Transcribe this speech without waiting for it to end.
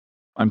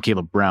I'm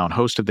Caleb Brown,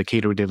 host of the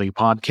Cato Daily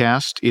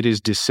Podcast. It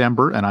is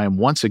December, and I am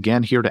once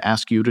again here to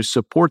ask you to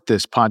support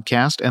this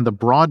podcast and the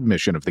broad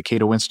mission of the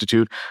Cato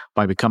Institute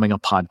by becoming a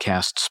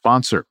podcast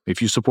sponsor.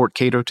 If you support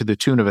Cato to the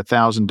tune of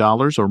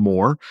 $1,000 or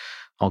more,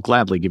 I'll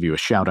gladly give you a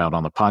shout out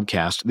on the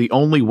podcast. The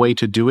only way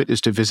to do it is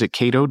to visit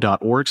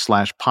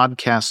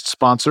cato.org/podcast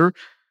sponsor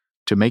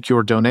to make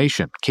your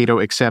donation.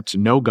 Cato accepts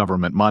no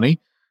government money.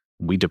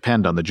 We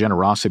depend on the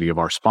generosity of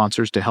our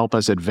sponsors to help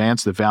us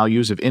advance the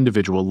values of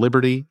individual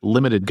liberty,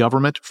 limited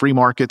government, free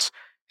markets,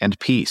 and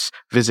peace.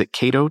 Visit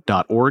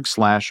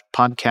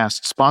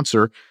cato.org/podcast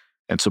sponsor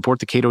and support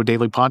the Cato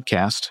Daily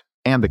Podcast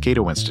and the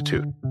Cato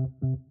Institute.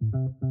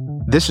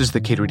 This is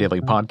the Cato Daily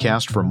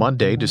Podcast for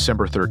Monday,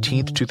 December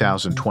 13th,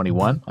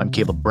 2021. I'm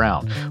Caleb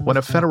Brown. When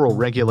a federal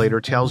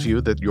regulator tells you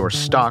that your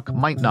stock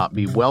might not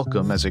be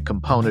welcome as a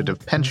component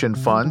of pension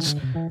funds,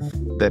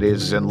 that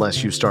is,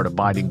 unless you start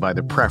abiding by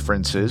the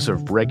preferences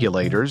of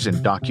regulators in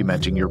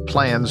documenting your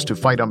plans to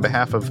fight on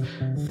behalf of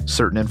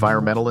certain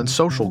environmental and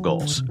social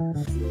goals.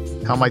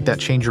 How might that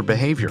change your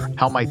behavior?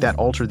 How might that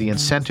alter the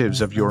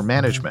incentives of your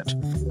management?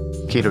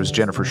 Cato's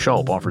Jennifer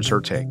Schulp offers her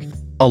take.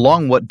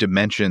 Along what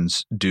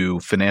dimensions do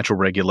financial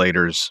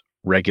regulators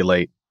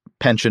regulate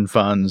pension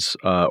funds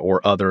or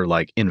other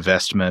like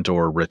investment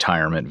or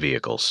retirement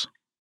vehicles?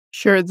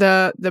 Sure.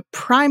 The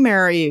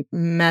primary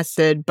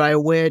method by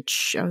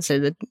which I would say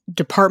the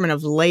Department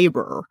of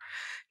Labor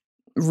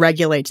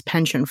regulates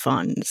pension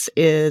funds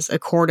is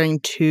according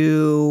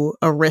to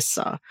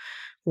ERISA,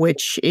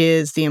 which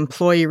is the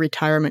Employee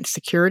Retirement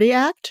Security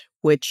Act,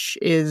 which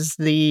is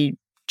the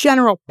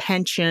general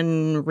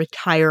pension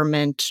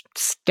retirement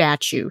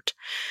statute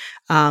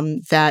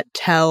that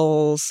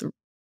tells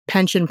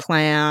pension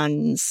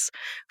plans,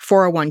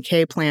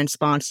 401k plan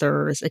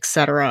sponsors,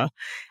 etc.,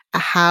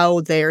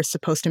 how they are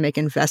supposed to make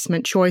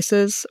investment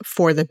choices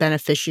for the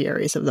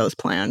beneficiaries of those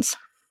plans.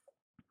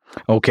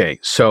 Okay,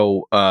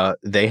 so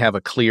they have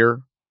a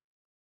clear,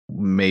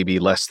 maybe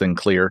less than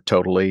clear,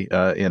 totally,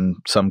 in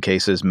some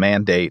cases,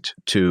 mandate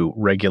to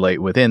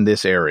regulate within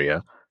this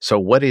area. So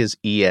what is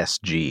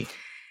ESG?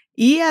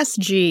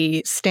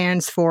 ESG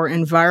stands for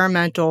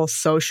Environmental,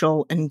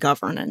 Social, and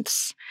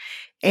Governance.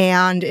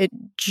 And it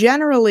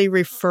generally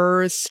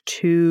refers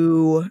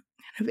to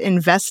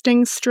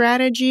investing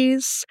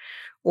strategies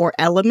or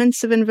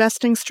elements of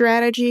investing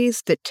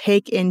strategies that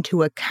take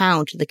into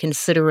account the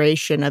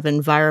consideration of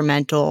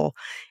environmental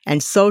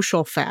and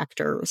social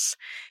factors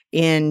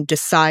in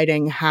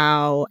deciding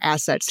how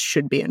assets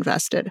should be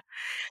invested.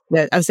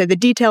 I would say the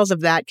details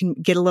of that can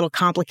get a little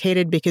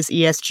complicated because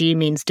ESG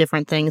means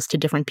different things to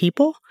different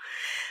people,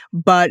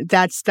 but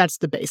that's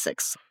the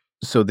basics.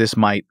 So this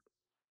might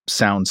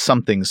sound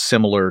something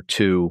similar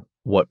to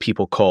what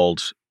people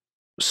called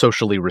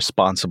socially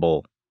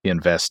responsible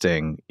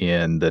investing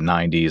in the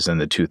 90s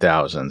and the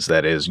 2000s.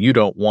 That is, you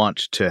don't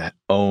want to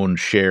own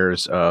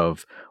shares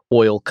of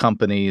oil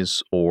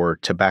companies or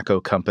tobacco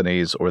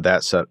companies or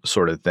that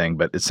sort of thing.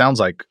 But it sounds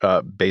like,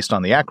 based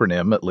on the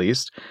acronym at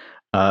least,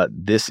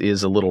 this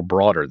is a little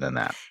broader than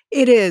that.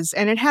 It is,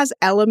 and it has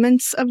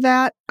elements of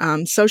that.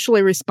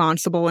 Socially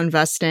responsible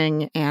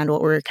investing and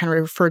what we're kind of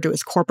referred to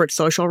as corporate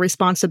social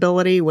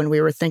responsibility when we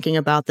were thinking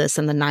about this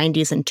in the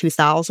 90s and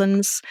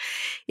 2000s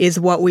is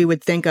what we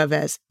would think of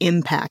as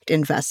impact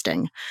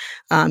investing.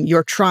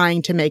 You're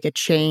trying to make a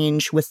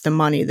change with the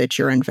money that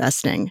you're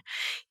investing.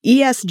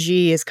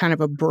 ESG is kind of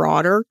a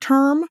broader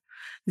term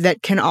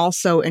that can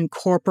also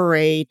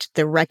incorporate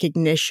the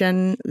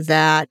recognition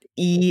that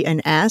E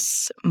and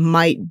S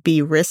might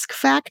be risk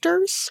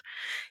factors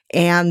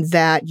and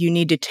that you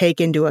need to take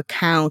into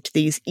account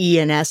these E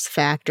and S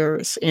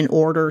factors in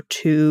order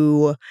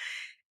to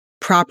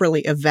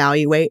properly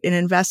evaluate an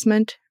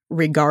investment,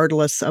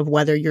 regardless of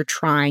whether you're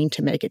trying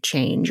to make a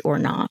change or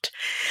not.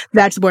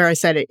 That's where I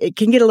said it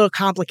can get a little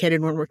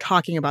complicated when we're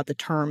talking about the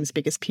terms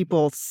because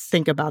people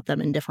think about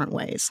them in different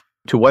ways.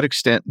 To what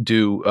extent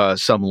do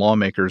some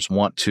lawmakers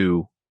want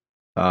to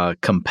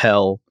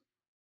compel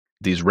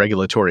these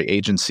regulatory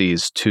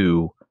agencies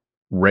to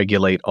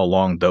regulate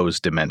along those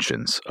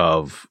dimensions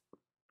of,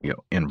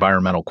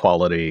 environmental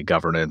quality,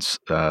 governance,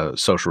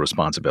 social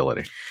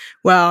responsibility?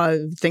 Well, I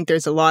think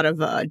there's a lot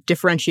of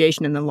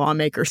differentiation in the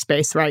lawmaker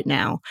space right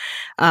now.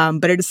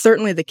 But it is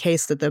certainly the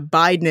case that the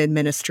Biden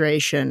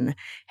administration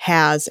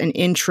has an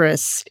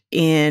interest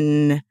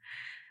in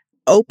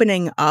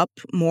opening up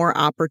more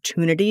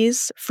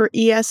opportunities for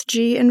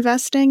ESG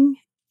investing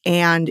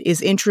and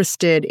is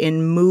interested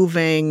in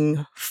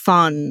moving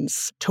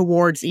funds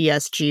towards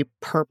ESG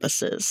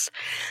purposes.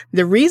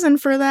 The reason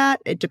for that,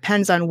 it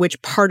depends on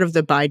which part of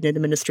the Biden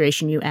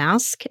administration you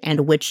ask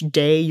and which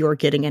day you're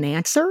getting an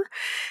answer.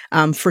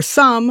 For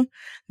some,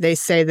 they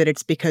say that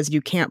it's because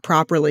you can't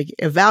properly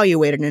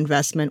evaluate an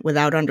investment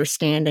without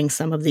understanding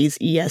some of these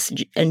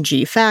ESG and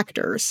G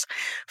factors.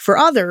 For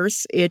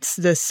others, it's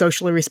the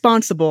socially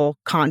responsible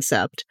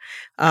concept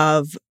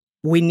of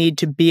we need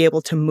to be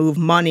able to move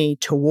money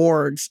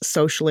towards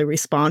socially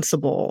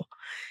responsible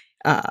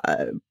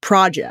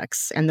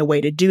projects. And the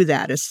way to do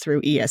that is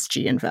through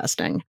ESG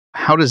investing.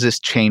 How does this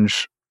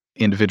change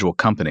individual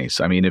companies.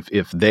 I mean,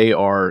 if they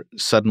are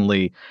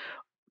suddenly,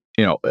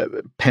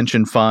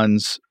 pension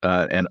funds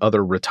and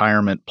other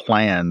retirement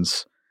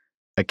plans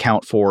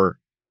account for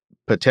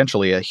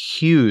potentially a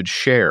huge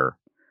share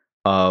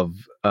of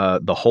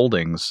the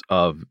holdings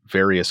of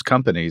various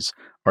companies,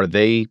 are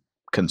they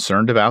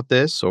concerned about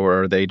this,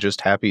 or are they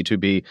just happy to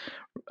be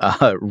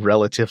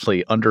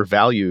relatively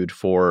undervalued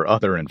for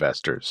other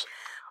investors?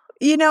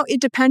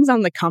 It depends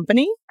on the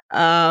company,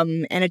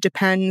 and it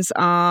depends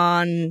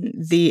on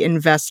the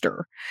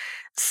investor.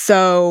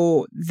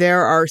 So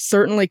there are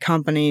certainly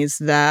companies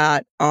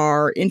that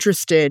are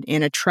interested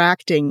in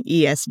attracting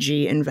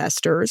ESG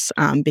investors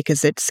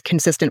because it's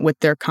consistent with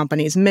their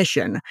company's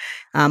mission.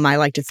 I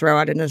like to throw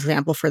out an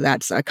example for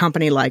that. A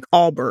company like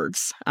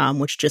Allbirds,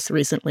 which just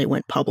recently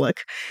went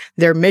public.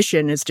 Their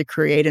mission is to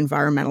create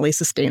environmentally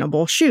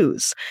sustainable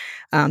shoes.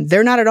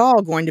 They're not at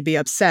all going to be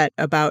upset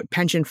about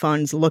pension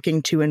funds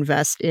looking to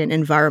invest in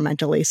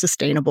environmentally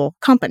sustainable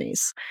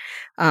companies.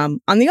 On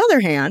the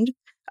other hand,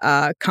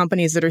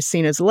 companies that are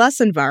seen as less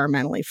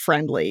environmentally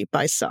friendly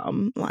by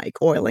some, like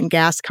oil and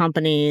gas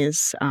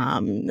companies,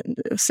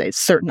 say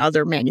certain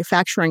other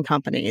manufacturing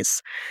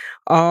companies,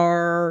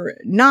 are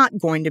not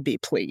going to be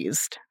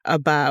pleased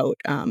about,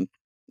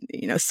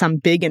 some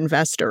big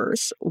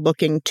investors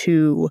looking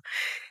to,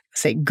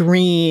 say,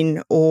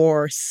 green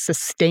or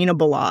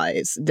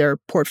sustainabilize their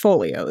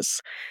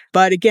portfolios.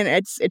 But again,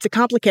 it's a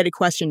complicated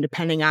question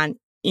depending on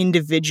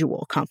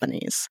individual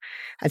companies.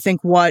 I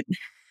think what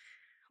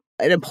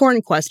an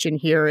important question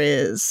here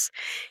is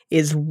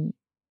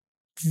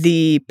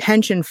the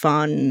pension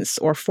funds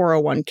or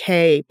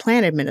 401k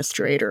plan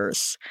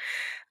administrators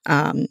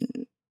um,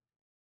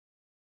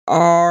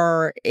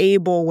 are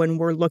able, when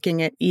we're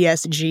looking at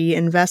ESG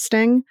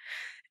investing,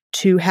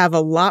 to have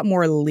a lot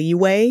more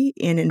leeway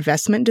in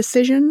investment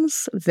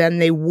decisions than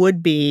they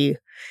would be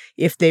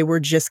if they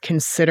were just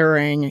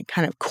considering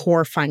kind of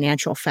core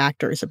financial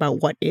factors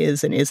about what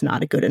is and is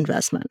not a good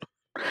investment.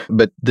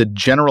 But the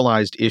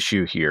generalized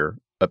issue here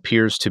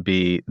appears to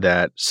be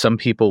that some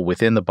people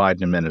within the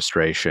Biden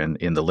administration,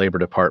 in the Labor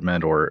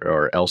Department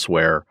or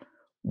elsewhere,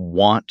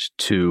 want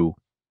to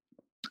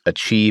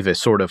achieve a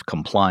sort of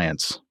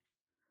compliance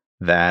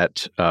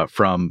that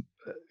from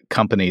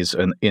companies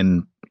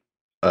in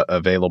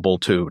available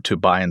to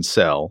buy and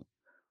sell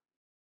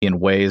in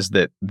ways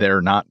that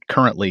they're not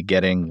currently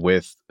getting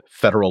with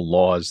federal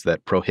laws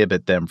that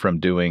prohibit them from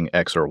doing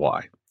X or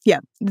Y. Yeah,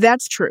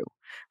 that's true.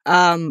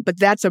 But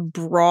that's a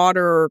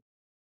broader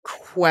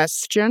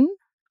question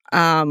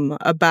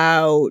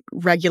about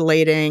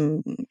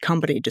regulating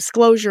company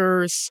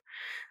disclosures,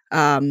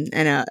 and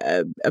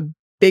a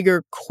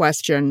bigger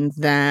question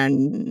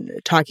than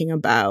talking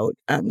about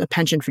the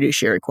pension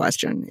fiduciary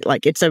question.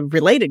 Like, it's a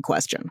related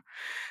question,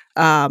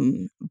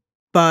 um,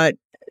 but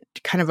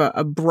kind of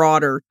a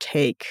broader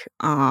take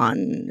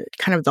on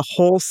kind of the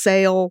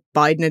wholesale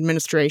Biden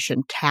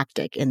administration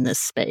tactic in this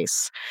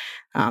space.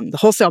 The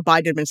wholesale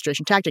Biden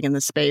administration tactic in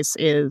this space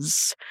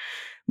is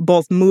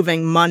both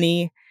moving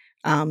money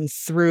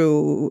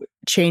through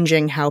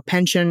changing how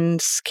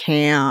pensions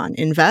can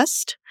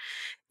invest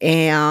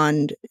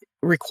and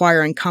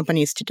requiring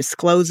companies to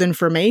disclose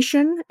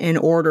information in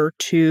order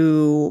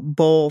to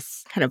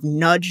both kind of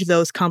nudge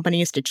those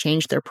companies to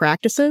change their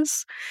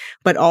practices,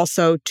 but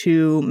also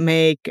to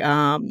make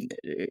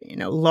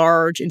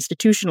large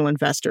institutional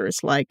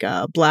investors like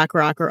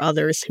BlackRock or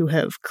others who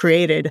have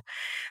created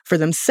for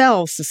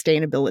themselves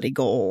sustainability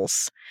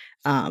goals.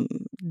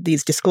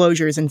 These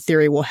disclosures, in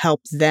theory, will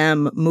help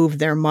them move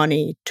their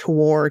money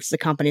towards the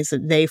companies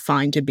that they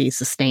find to be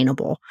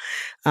sustainable.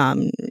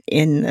 In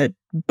the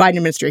Biden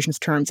administration's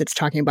terms, it's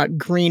talking about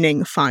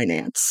greening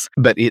finance.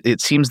 But it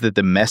seems that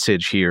the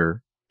message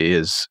here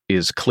is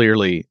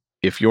clearly,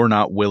 if you're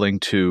not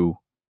willing to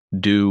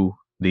do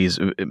these,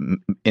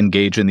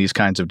 engage in these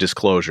kinds of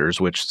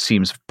disclosures, which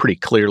seems pretty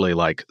clearly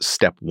like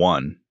step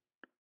one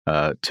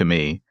to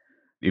me,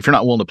 if you're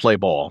not willing to play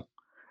ball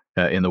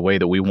in the way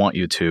that we want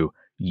you to,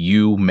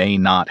 you may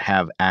not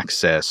have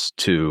access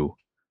to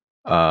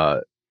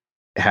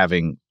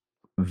having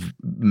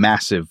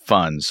massive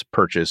funds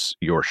purchase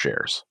your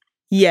shares.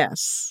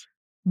 Yes,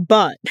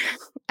 but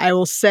I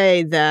will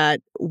say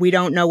that we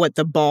don't know what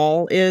the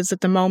ball is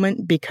at the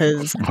moment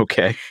because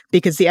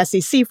the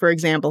SEC, for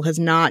example, has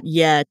not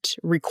yet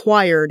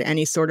required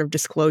any sort of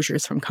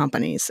disclosures from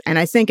companies. And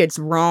I think it's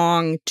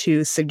wrong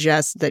to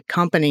suggest that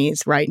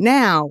companies right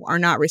now are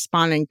not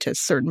responding to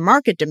certain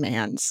market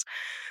demands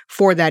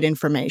for that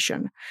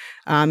information.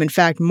 In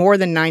fact, more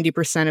than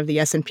 90% of the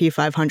S&P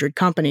 500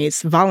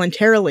 companies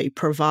voluntarily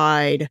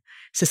provide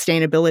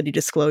sustainability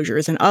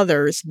disclosures and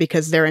others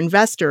because their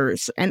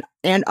investors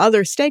and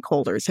other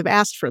stakeholders have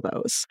asked for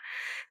those.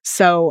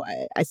 So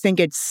I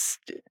think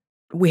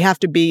we have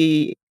to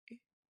be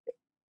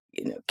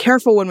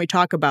careful when we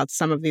talk about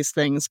some of these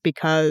things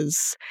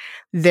because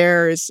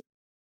there's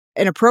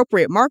an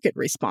appropriate market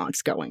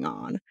response going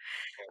on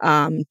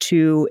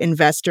to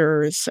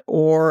investors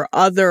or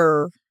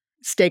other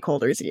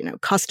stakeholders,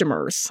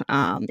 customers,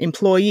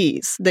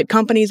 employees that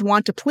companies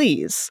want to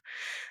please,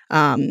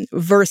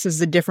 versus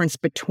the difference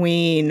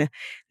between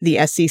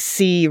the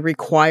SEC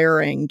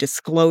requiring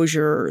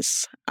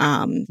disclosures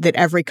that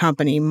every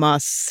company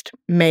must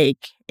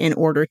make in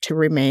order to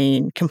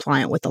remain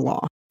compliant with the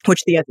law,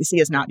 which the SEC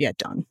has not yet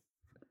done.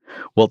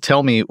 Well,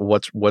 tell me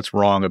what's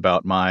wrong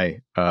about my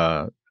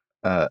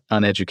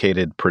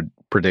uneducated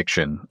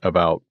prediction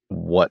about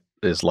what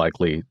is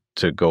likely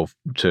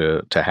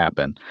to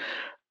happen.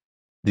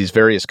 These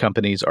various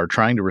companies are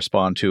trying to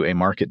respond to a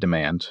market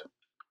demand.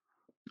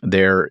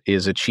 There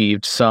is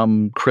achieved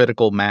some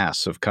critical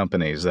mass of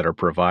companies that are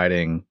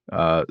providing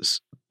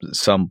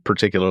some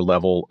particular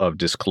level of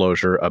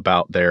disclosure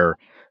about their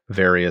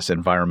various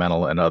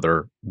environmental and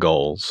other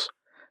goals.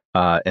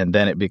 And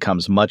then it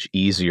becomes much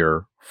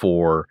easier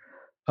for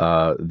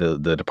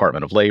the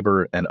Department of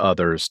Labor and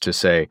others to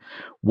say,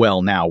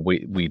 well, now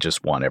we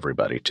just want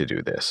everybody to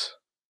do this.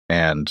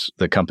 And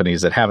the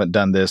companies that haven't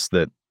done this,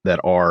 that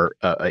are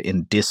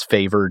in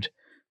disfavored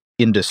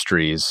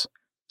industries,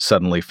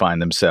 suddenly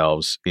find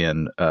themselves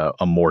in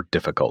a more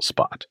difficult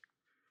spot.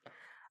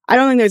 I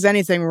don't think there's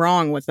anything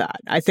wrong with that.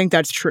 I think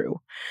that's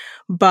true.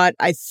 But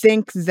I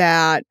think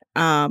that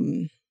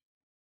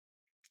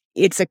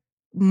it's a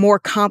more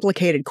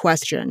complicated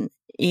question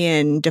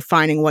in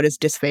defining what is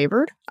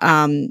disfavored.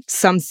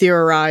 Some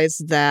theorize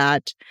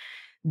that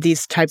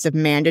these types of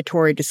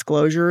mandatory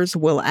disclosures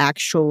will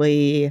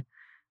actually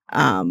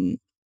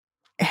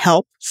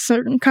help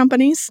certain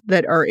companies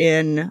that are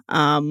in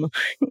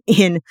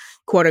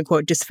quote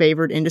unquote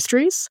disfavored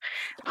industries.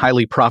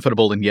 Highly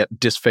profitable and yet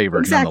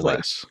disfavored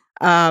nonetheless.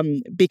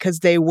 Because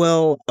they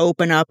will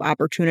open up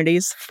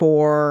opportunities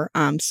for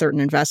certain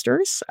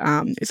investors.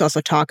 There's also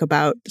talk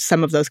about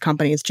some of those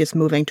companies just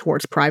moving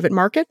towards private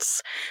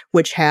markets,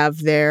 which have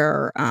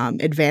their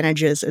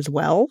advantages as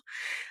well.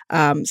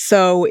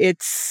 So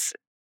it's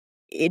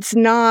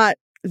not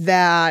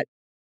that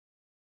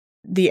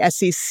the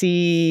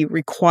SEC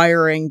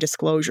requiring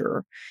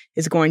disclosure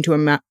is going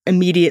to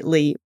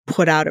immediately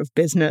put out of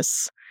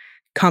business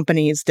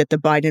companies that the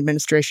Biden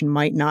administration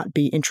might not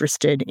be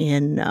interested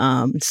in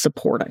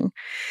supporting.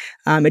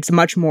 It's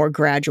much more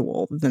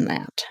gradual than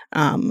that.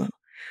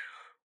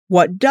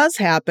 What does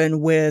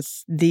happen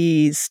with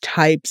these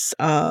types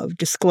of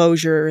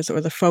disclosures or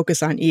the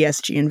focus on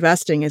ESG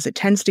investing is it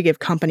tends to give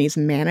companies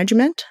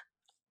management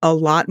a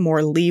lot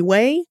more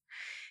leeway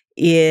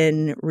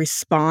in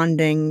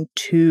responding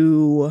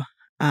to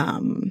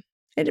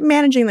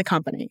managing the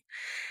company.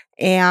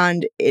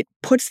 And it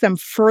puts them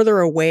further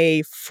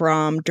away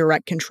from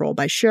direct control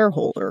by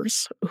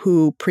shareholders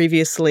who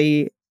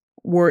previously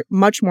were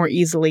much more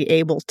easily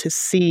able to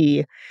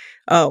see,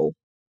 oh,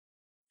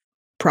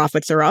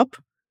 profits are up,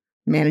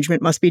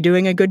 management must be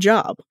doing a good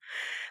job.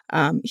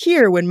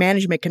 Here, when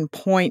management can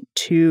point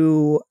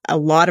to a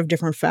lot of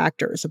different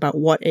factors about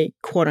what a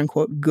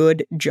quote-unquote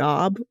good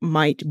job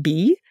might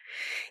be,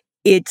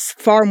 it's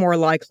far more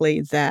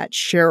likely that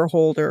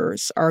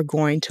shareholders are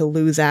going to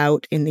lose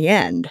out in the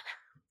end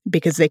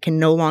because they can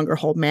no longer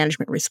hold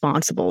management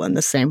responsible in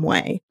the same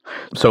way.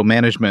 So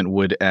management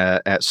would,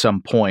 at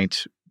some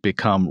point,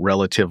 become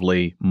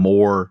relatively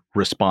more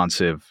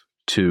responsive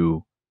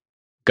to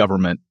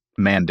government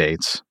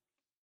mandates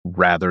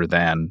rather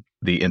than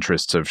the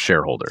interests of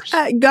shareholders.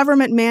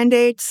 Government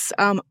mandates,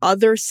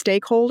 other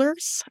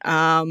stakeholders,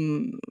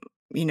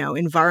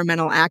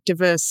 environmental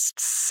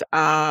activists,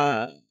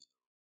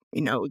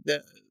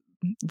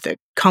 the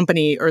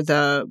company or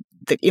the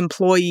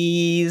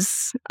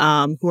employees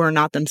who are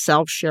not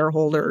themselves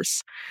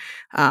shareholders,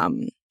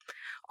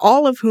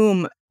 all of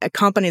whom a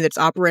company that's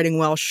operating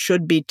well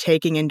should be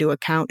taking into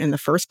account in the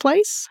first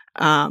place,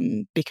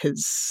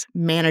 because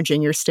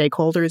managing your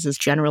stakeholders is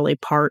generally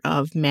part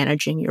of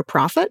managing your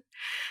profit,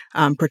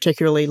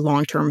 particularly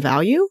long-term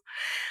value.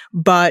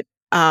 But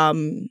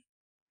in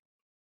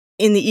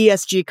the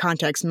ESG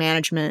context,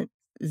 management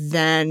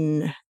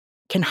then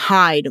can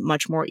hide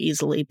much more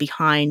easily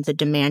behind the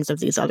demands of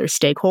these other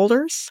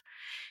stakeholders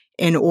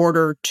in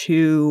order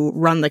to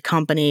run the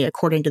company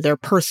according to their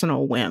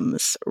personal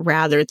whims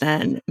rather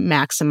than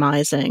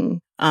maximizing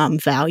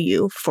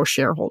value for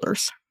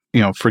shareholders.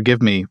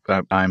 Forgive me,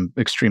 I'm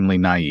extremely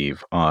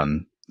naive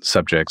on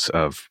subjects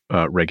of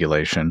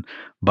regulation,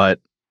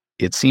 but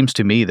it seems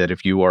to me that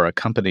if you are a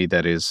company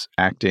that is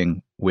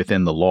acting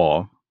within the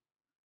law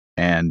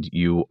and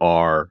you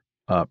are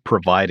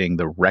providing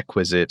the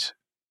requisite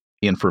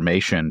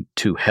information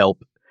to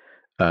help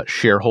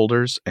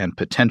shareholders and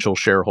potential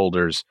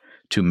shareholders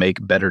to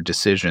make better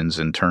decisions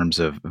in terms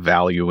of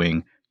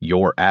valuing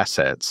your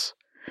assets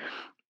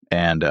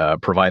and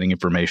providing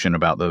information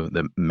about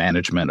the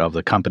management of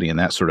the company and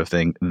that sort of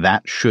thing,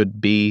 that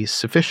should be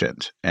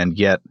sufficient. And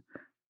yet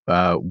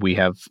we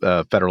have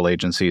federal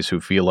agencies who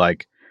feel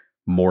like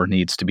more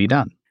needs to be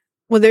done.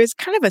 Well, there's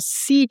kind of a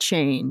sea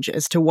change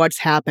as to what's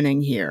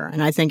happening here.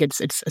 And I think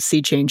it's a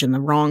sea change in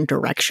the wrong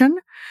direction.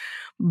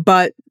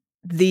 But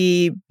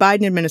the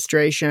Biden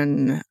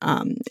administration,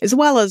 as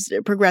well as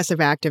progressive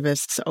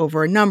activists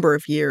over a number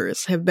of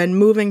years, have been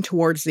moving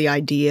towards the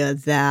idea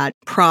that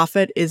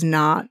profit is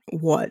not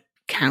what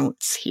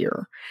counts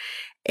here,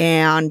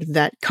 and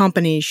that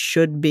companies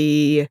should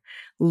be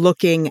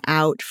looking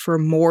out for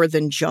more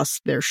than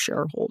just their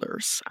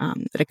shareholders,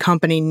 that a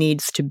company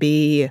needs to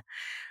be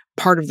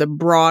part of the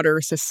broader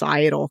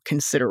societal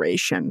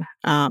consideration.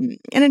 And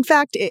in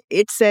fact,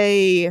 it's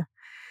a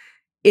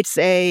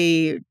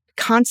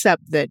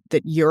concept that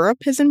Europe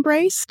has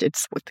embraced.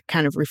 It's what's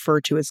kind of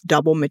referred to as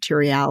double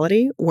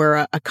materiality,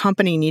 where a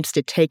company needs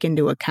to take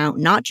into account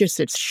not just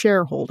its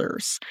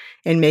shareholders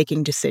in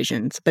making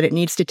decisions, but it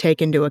needs to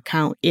take into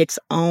account its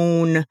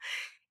own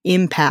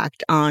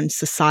impact on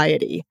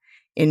society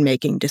in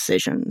making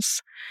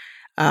decisions.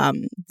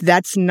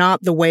 That's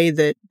not the way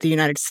that the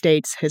United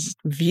States has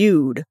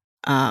viewed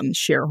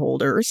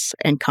shareholders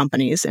and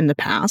companies in the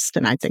past,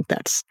 and I think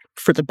that's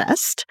for the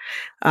best.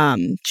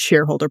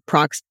 Shareholder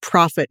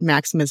profit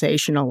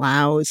maximization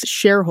allows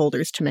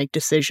shareholders to make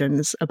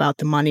decisions about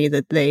the money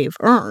that they've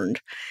earned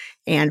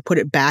and put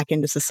it back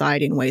into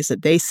society in ways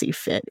that they see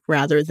fit,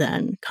 rather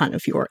than kind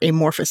of your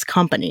amorphous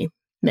company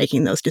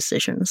making those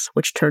decisions,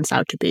 which turns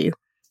out to be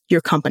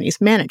your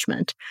company's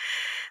management.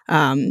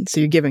 So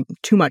you're giving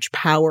too much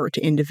power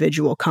to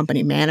individual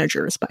company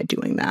managers by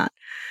doing that.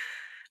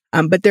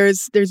 But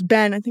there's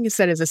been, I think it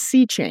said, as a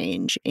sea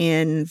change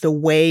in the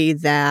way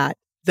that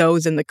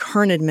those in the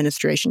current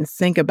administration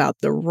think about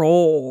the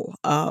role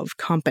of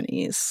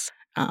companies.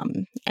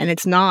 And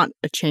it's not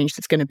a change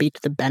that's going to be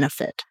to the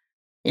benefit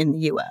in the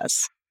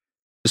U.S.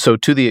 So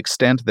to the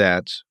extent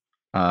that,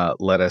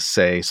 let us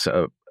say,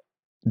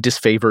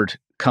 disfavored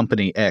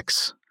company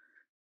X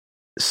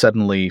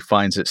suddenly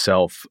finds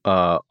itself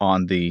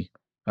on the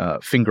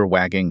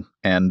finger-wagging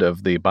end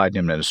of the Biden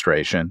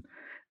administration,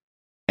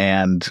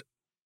 and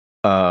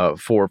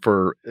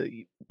for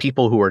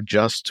people who are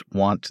just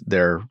want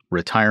their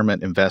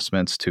retirement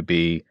investments to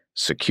be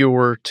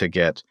secure, to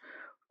get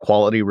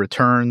quality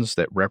returns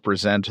that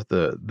represent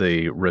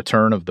the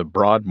return of the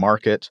broad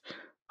market,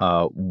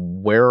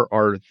 where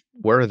are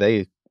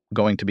they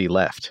going to be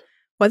left?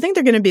 Well, I think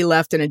they're going to be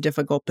left in a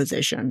difficult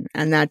position,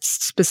 and that's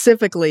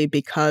specifically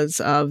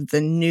because of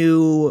the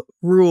new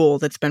rule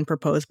that's been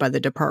proposed by the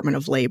Department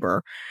of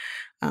Labor.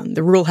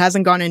 The rule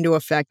hasn't gone into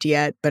effect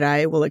yet, but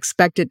I will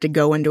expect it to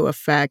go into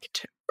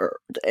effect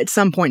at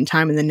some point in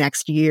time in the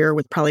next year,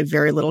 with probably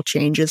very little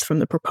changes from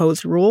the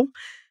proposed rule.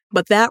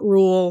 But that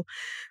rule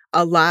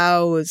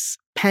allows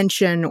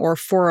pension or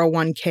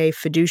 401k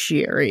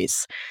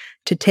fiduciaries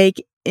to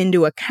take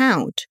into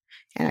account,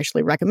 and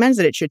actually recommends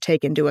that it should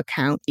take into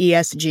account,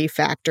 ESG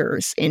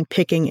factors in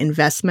picking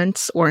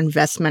investments or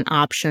investment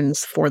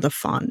options for the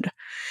fund.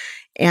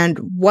 And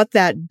what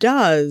that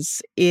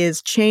does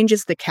is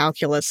changes the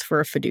calculus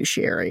for a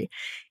fiduciary.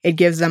 It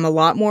gives them a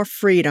lot more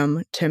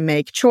freedom to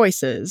make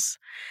choices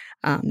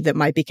that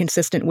might be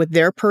consistent with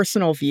their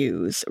personal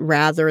views,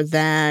 rather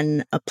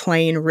than a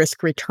plain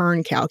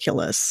risk-return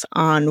calculus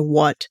on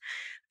what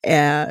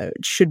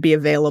should be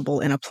available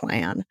in a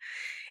plan.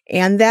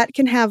 And that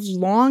can have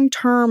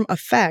long-term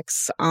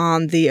effects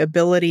on the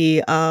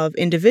ability of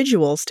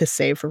individuals to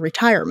save for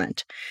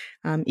retirement.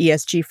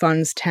 ESG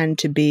funds tend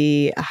to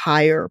be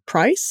higher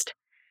priced.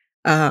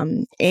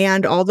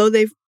 And although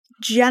they've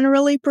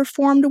generally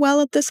performed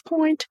well at this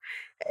point,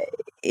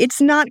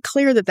 it's not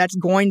clear that that's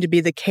going to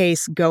be the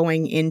case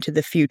going into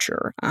the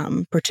future,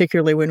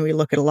 particularly when we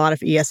look at a lot of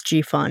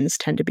ESG funds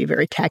tend to be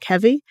very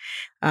tech-heavy.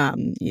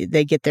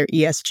 They get their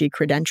ESG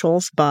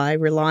credentials by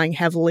relying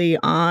heavily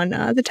on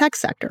the tech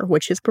sector,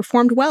 which has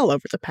performed well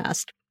over the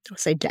past,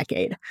 say,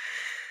 decade.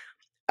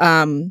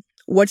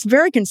 What's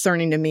very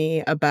concerning to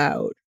me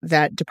about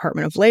that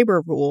Department of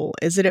Labor rule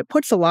is that it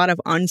puts a lot of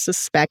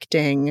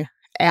unsuspecting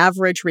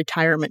average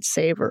retirement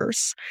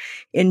savers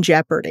in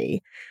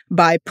jeopardy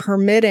by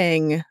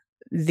permitting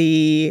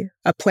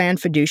a plan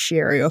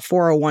fiduciary, a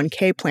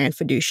 401k plan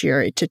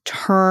fiduciary, to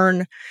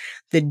turn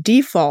the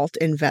default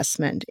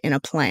investment in a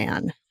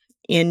plan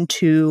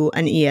into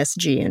an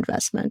ESG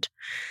investment.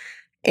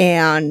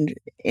 And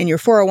in your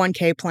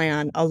 401k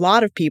plan, a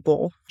lot of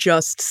people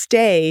just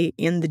stay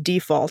in the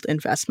default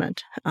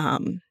investment.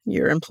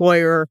 Your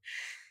employer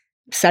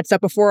sets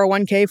up a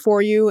 401k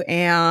for you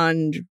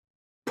and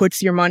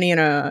puts your money in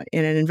an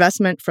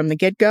investment from the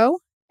get-go.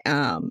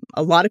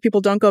 A lot of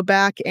people don't go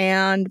back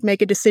and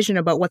make a decision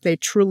about what they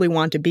truly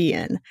want to be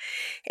in.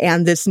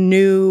 And this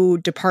new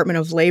Department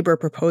of Labor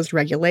proposed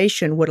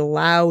regulation would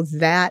allow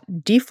that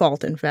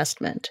default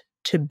investment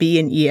to be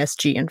an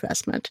ESG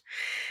investment,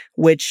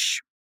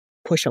 which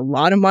push a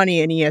lot of money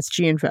in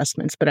ESG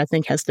investments, but I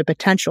think has the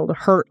potential to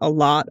hurt a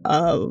lot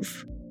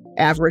of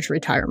average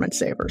retirement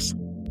savers.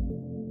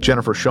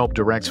 Jennifer Schulp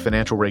directs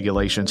financial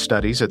regulation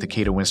studies at the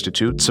Cato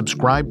Institute.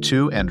 Subscribe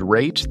to and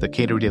rate the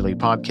Cato Daily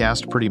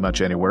Podcast pretty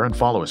much anywhere, and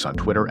follow us on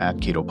Twitter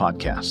 @Cato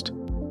Podcast.